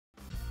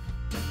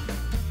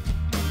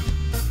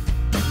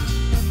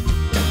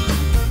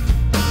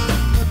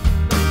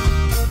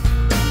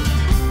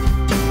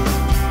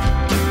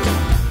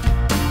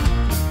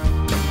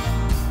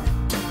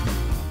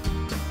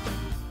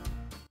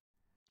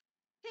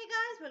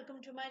guys,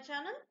 welcome to my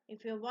channel.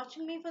 If you're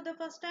watching me for the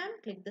first time,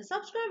 click the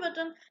subscribe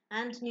button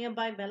and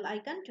nearby bell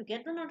icon to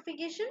get the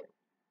notification.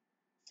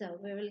 So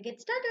we will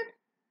get started.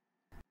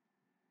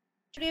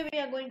 Today we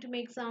are going to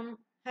make some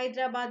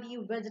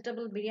Hyderabadi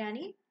vegetable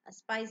biryani, a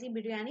spicy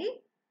biryani.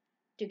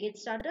 To get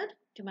started,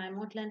 to my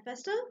motla and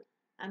pestle,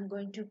 I'm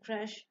going to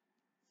crush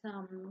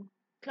some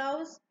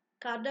cloves,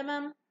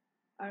 cardamom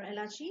or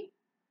elachi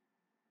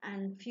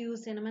and few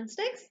cinnamon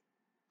sticks.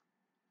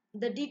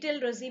 The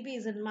detailed recipe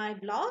is in my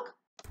blog.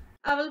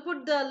 I will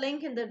put the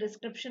link in the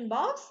description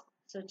box,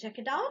 so check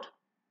it out.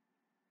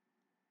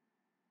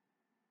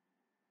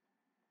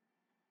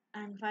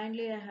 And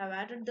finally, I have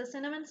added the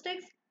cinnamon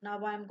sticks.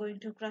 Now I'm going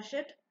to crush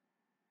it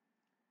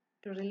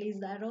to release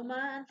the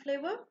aroma and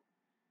flavor.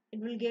 It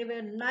will give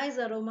a nice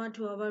aroma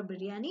to our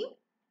biryani.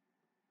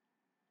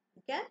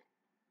 Okay,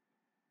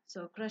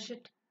 so crush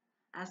it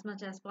as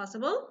much as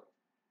possible.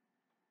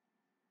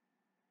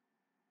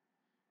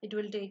 It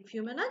will take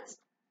few minutes.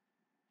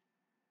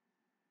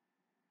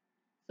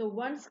 So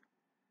once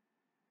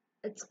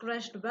it's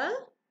crushed well,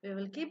 we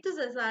will keep this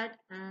aside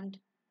and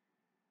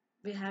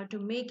we have to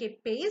make a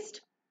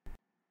paste,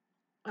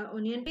 an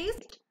onion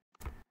paste.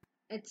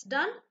 It's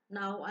done.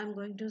 Now I'm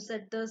going to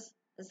set this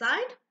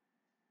aside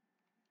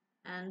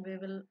and we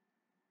will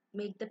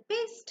make the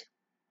paste.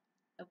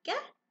 Okay,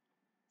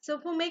 so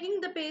for making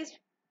the paste,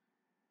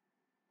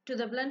 to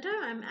the blender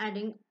I'm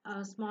adding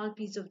a small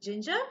piece of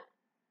ginger,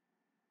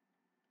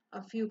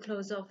 a few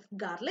cloves of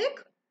garlic,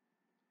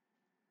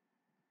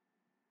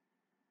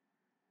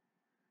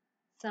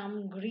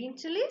 some green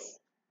chilies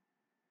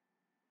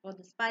for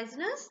the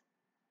spiciness.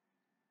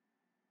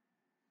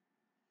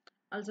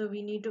 Also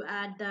we need to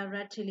add the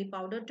red chili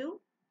powder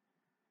too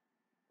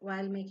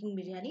while making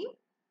biryani.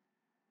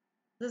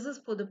 This is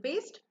for the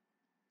paste.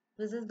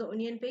 This is the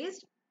onion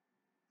paste.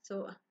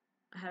 So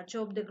I have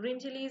chopped the green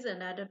chilies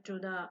and added to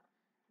the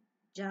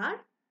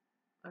jar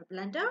or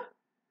blender.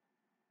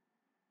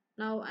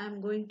 Now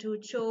I'm going to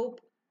chop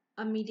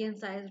a medium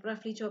size,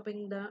 roughly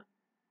chopping the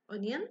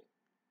onion.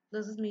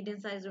 This is medium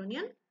sized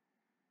onion.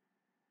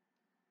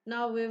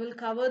 Now we will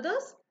cover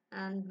this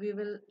and we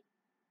will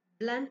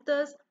blend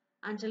this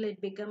until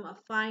it becomes a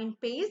fine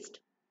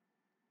paste.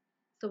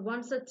 So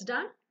once it's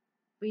done,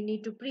 we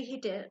need to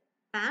preheat a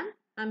pan.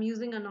 I'm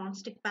using a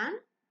non-stick pan.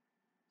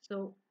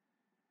 So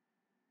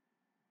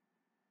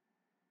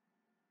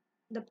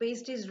the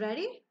paste is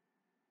ready.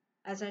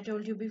 As I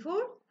told you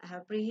before, I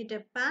have preheated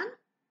a pan.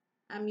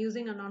 I'm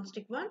using a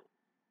non-stick one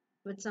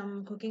with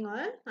some cooking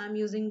oil. I'm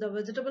using the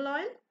vegetable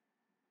oil.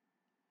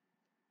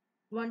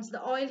 Once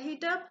the oil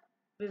heat up,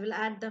 we will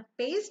add the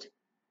paste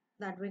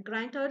that we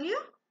grind earlier.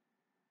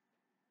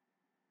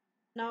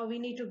 Now we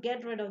need to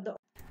get rid of the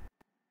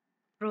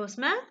raw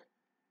smell.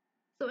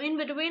 So in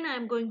between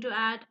I'm going to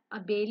add a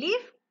bay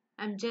leaf.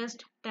 I'm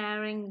just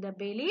tearing the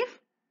bay leaf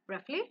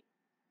roughly.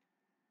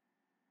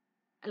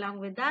 Along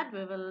with that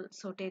we will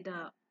saute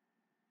the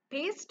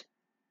paste.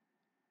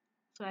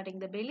 So adding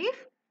the bay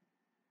leaf.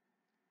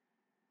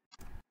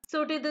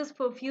 Saute this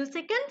for a few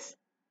seconds.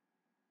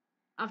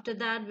 After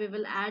that we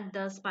will add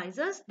the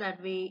spices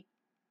that we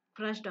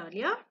crushed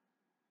earlier.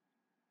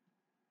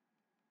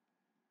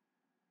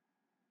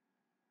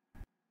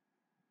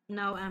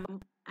 Now I'm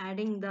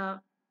adding the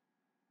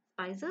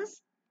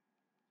spices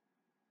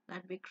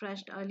that we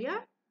crushed earlier.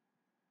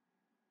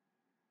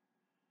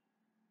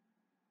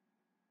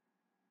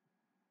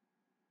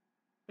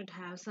 It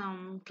has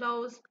some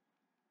cloves,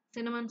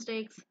 cinnamon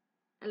sticks,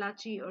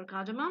 elachi or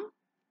cardamom.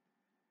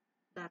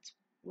 That's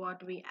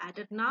what we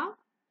added now.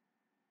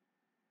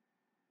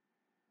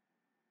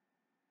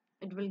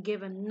 It will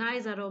give a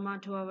nice aroma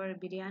to our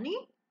biryani.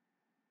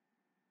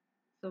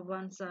 So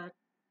once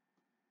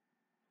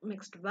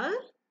mixed well,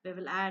 we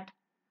will add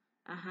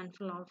a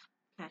handful of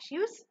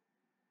cashews.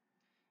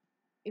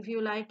 If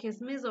you like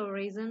kismis or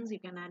raisins, you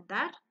can add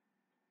that.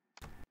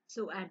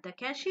 So add the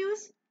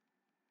cashews.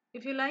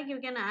 If you like, you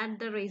can add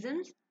the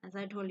raisins as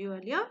I told you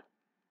earlier.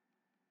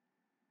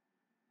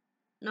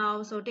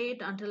 Now saute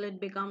it until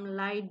it becomes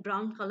light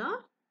brown color.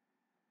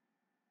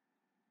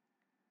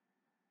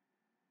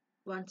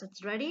 Once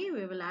it's ready,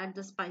 we will add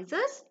the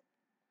spices.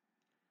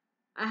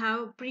 I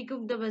have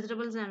pre-cooked the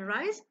vegetables and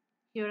rice.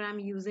 Here I'm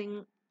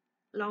using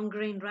long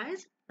grain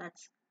rice,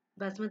 that's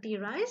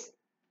basmati rice.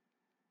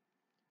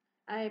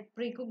 I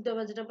pre-cooked the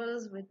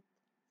vegetables with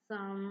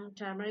some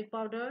turmeric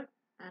powder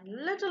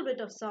and little bit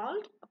of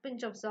salt, a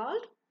pinch of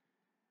salt.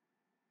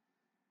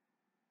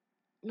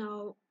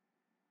 Now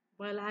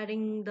while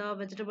adding the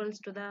vegetables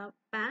to the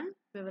pan,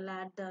 we will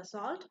add the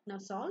salt. Now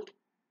salt.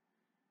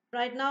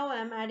 Right now I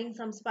am adding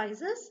some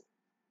spices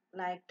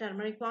like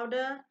turmeric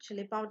powder,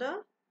 chili powder.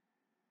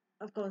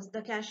 Of course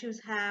the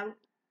cashews have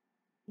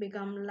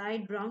become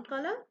light brown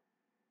color.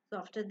 So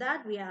after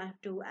that we have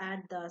to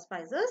add the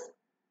spices.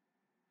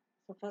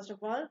 So first of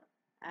all,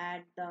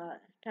 add the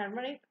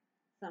turmeric,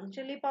 some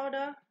chili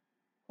powder,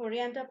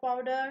 coriander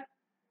powder,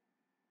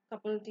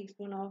 couple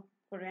teaspoon of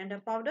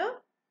coriander powder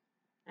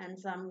and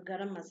some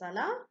garam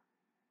masala.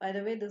 By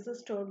the way, this is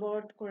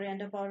store-bought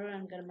coriander powder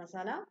and garam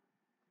masala.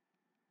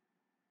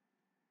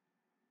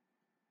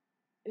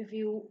 If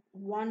you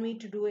want me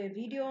to do a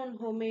video on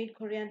homemade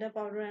coriander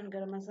powder and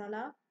garam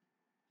masala,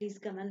 please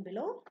comment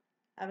below.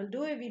 I will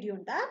do a video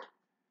on that.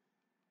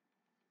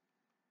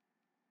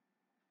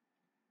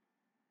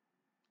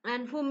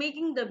 And for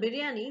making the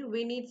biryani,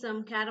 we need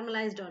some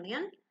caramelized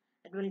onion.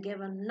 It will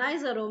give a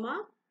nice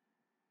aroma.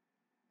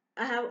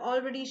 I have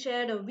already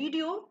shared a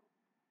video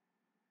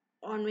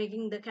on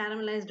making the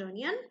caramelized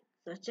onion.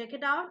 So check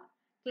it out.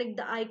 Click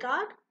the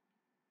icon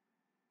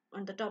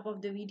on the top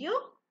of the video.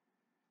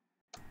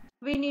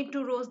 We need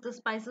to roast the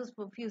spices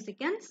for a few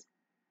seconds.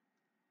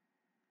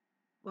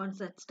 Once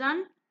that's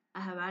done,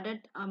 I have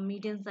added a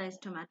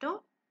medium-sized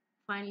tomato,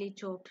 finely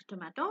chopped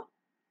tomato.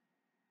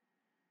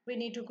 We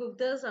need to cook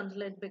this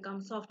until it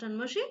becomes soft and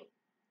mushy.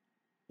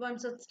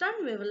 Once it's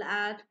done, we will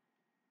add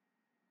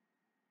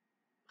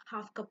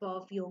half cup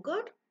of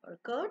yogurt or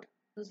curd.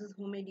 This is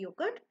homemade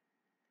yogurt.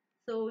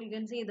 So you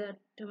can see the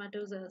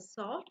tomatoes are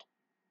soft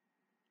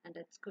and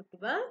it's cooked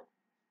well.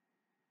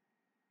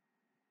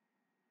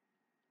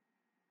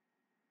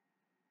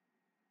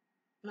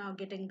 Now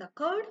getting the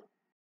curd.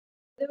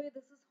 By the way,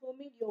 this is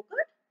homemade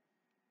yogurt.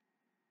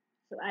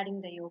 So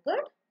adding the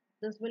yogurt.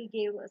 This will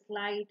give a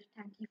slight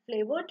tangy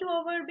flavor to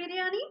our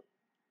biryani.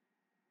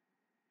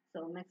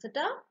 So mix it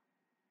up.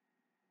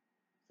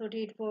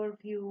 Saute it for a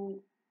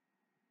few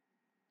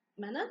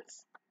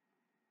minutes.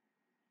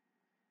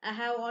 I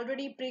have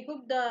already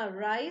pre-cooked the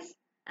rice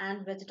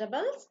and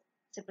vegetables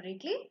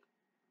separately.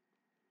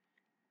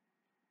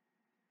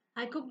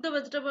 I cooked the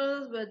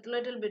vegetables with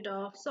little bit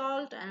of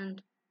salt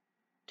and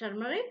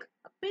turmeric.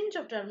 A pinch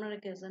of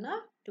turmeric is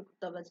enough to cook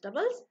the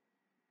vegetables.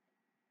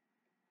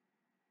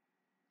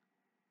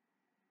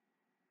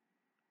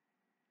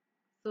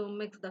 So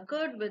mix the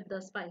curd with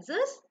the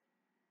spices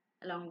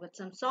along with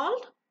some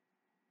salt.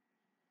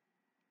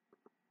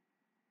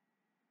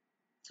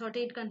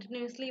 Saute it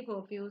continuously for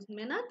a few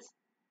minutes.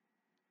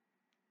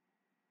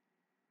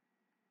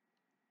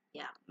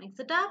 Yeah, mix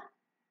it up.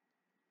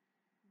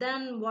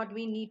 Then what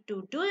we need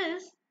to do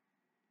is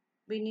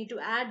we need to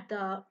add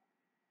the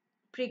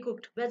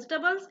pre-cooked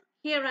vegetables.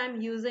 Here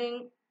I'm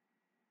using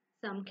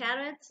some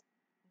carrots,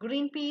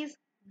 green peas,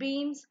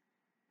 beans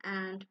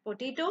and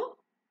potato.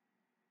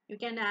 You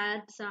can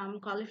add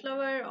some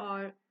cauliflower,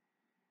 or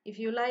if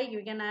you like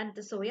you can add the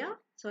soya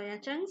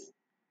chunks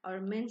or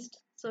minced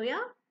soya.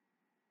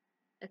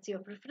 It's your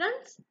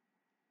preference.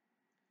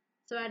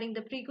 So adding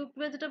the pre-cooked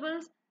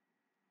vegetables.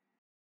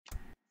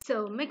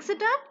 So mix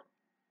it up.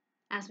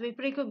 As we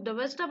pre-cook the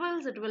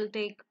vegetables, it will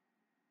take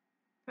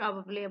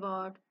probably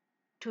about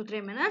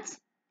 2-3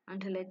 minutes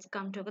until it's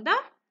come together.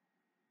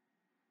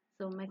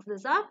 So mix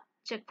this up.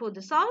 Check for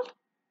the salt.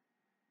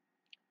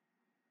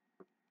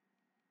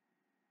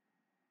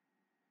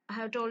 I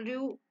have told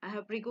you I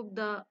have pre-cooked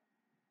the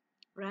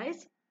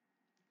rice.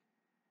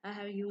 I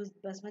have used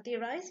basmati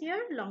rice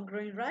here, long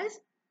grain rice.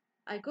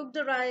 I cooked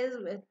the rice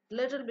with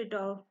little bit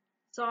of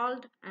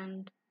salt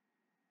and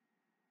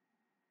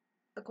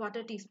a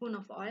 1/4 teaspoon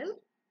of oil,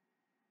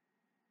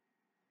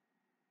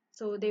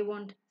 so they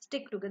won't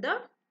stick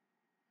together.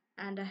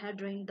 And I had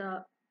drained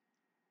the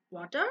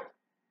water.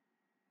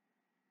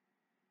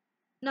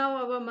 Now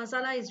our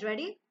masala is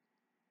ready.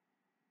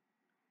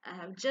 I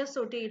have just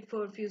sauteed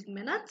for a few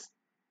minutes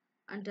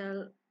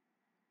until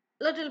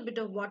little bit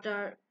of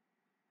water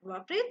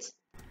evaporates.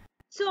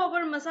 So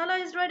our masala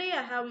is ready.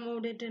 I have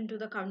moved it into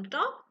the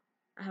countertop.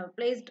 I have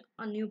placed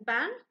a new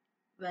pan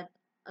with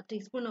a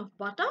teaspoon of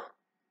butter.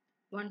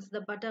 Once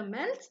the butter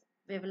melts,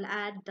 we will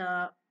add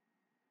the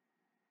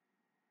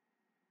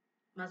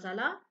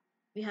masala.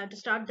 We have to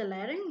start the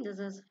layering. This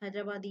is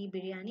Hyderabadi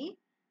Biryani.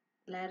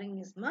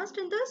 Layering is must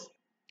in this.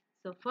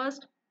 So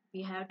first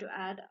we have to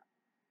add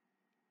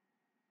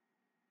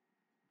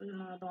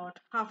about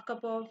half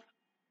cup of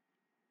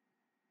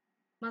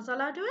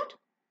masala to it.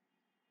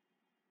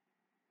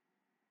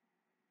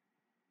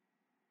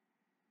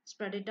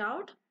 Spread it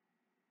out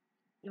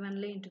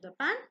evenly into the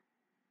pan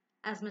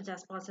as much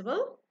as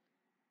possible.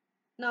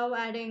 Now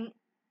adding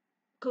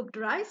cooked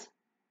rice.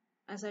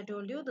 As I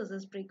told you, this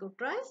is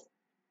pre-cooked rice.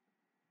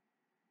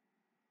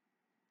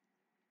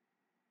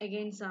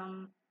 Again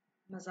some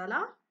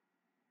masala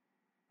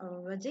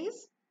or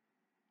veggies.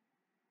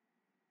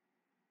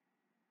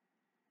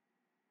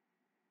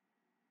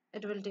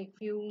 It will take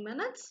few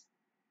minutes.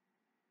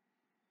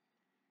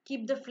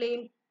 Keep the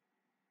flame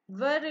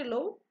very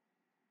low.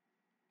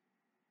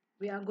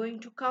 We are going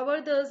to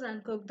cover this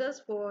and cook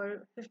this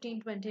for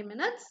 15-20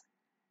 minutes.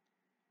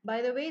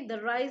 By the way,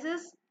 the rice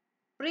is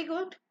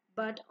pre-cooked,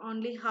 but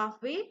only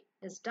halfway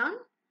is done.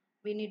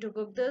 We need to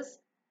cook this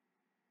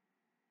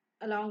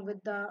along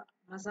with the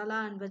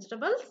masala and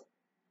vegetables.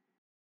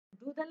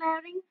 Do the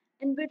layering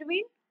in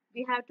between.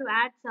 We have to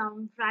add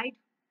some fried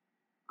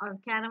or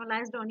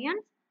caramelized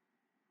onions.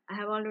 I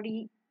have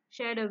already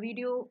shared a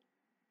video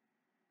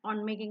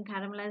on making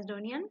caramelized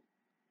onion.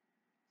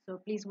 So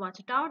please watch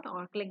it out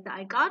or click the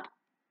icon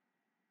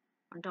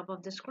on top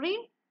of the screen.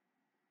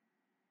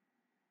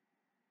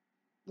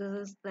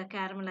 This is the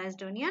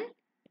caramelized onion.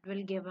 It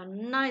will give a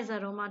nice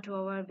aroma to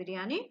our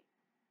biryani.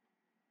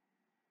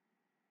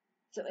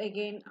 So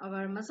again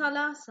our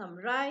masala, some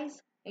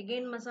rice,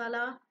 again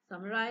masala,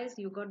 some rice.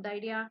 You got the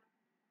idea,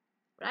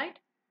 right?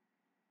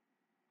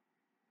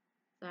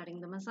 So adding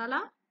the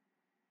masala.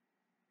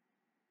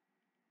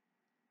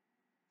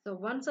 So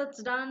once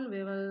it's done,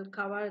 we will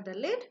cover the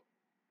lid.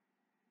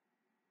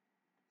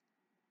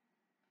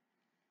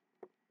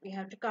 We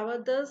have to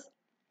cover this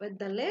with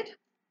the lid,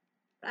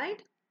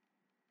 right?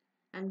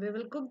 And we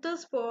will cook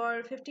this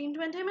for 15-20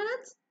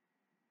 minutes.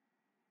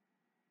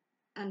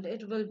 And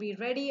it will be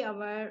ready.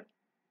 Our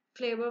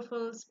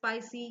flavorful,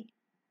 spicy,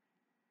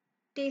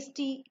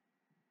 tasty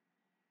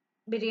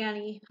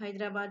biryani,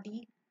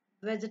 Hyderabadi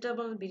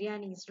vegetable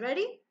biryani is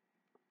ready.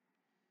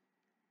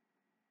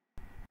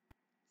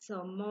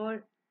 So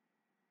more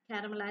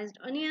caramelized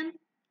onion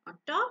on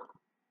top.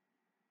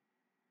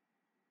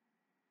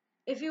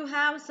 If you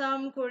have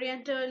some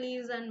coriander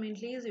leaves and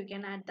mint leaves, you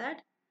can add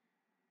that.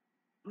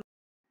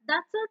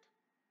 That's it.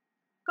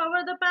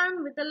 Cover the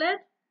pan with the lid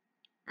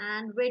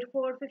and wait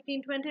for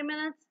 15-20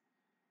 minutes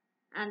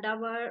and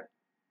our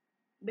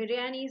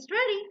biryani is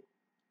ready.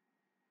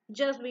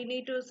 Just we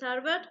need to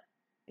serve it.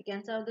 We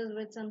can serve this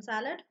with some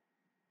salad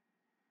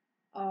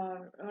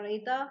or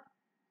raita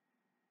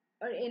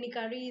or any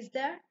curry is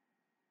there.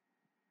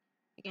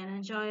 You can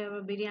enjoy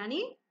our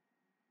biryani.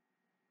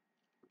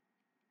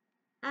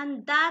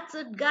 And that's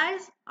it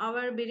guys.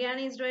 Our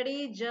biryani is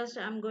ready. Just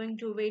I'm going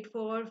to wait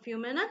for a few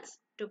minutes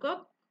to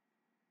cook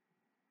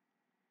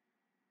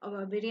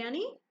our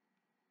biryani.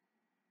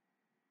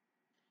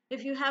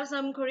 If you have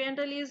some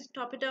coriander leaves,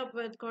 top it up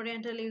with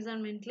coriander leaves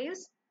and mint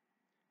leaves.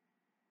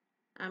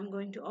 I'm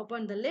going to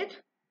open the lid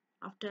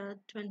after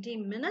 20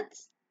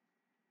 minutes.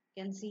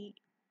 You can see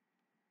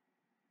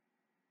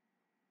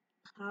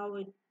how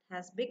it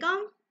has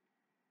become.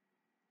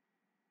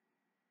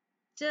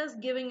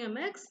 Just giving a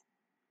mix.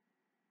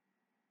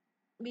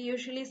 We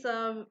usually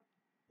serve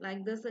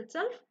like this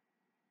itself.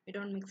 We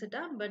don't mix it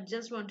up, but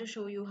just want to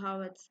show you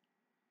how it's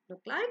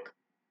look like.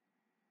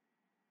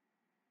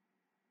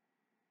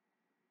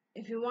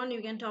 If you want,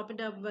 you can top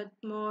it up with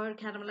more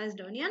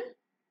caramelized onion.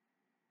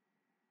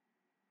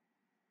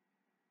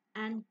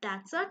 And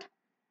that's it.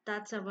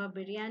 That's our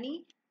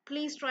biryani.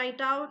 Please try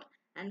it out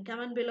and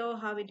comment below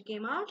how it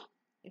came out.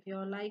 If you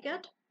all like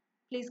it,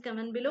 please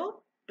comment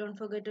below. Don't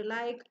forget to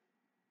like,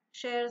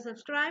 share,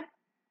 subscribe.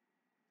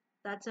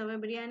 That's our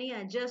biryani.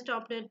 I just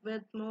topped it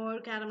with more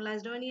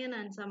caramelized onion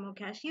and some more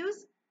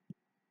cashews.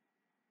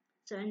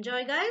 So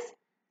enjoy guys.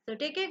 So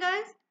take care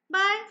guys.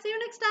 Bye. See you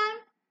next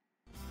time.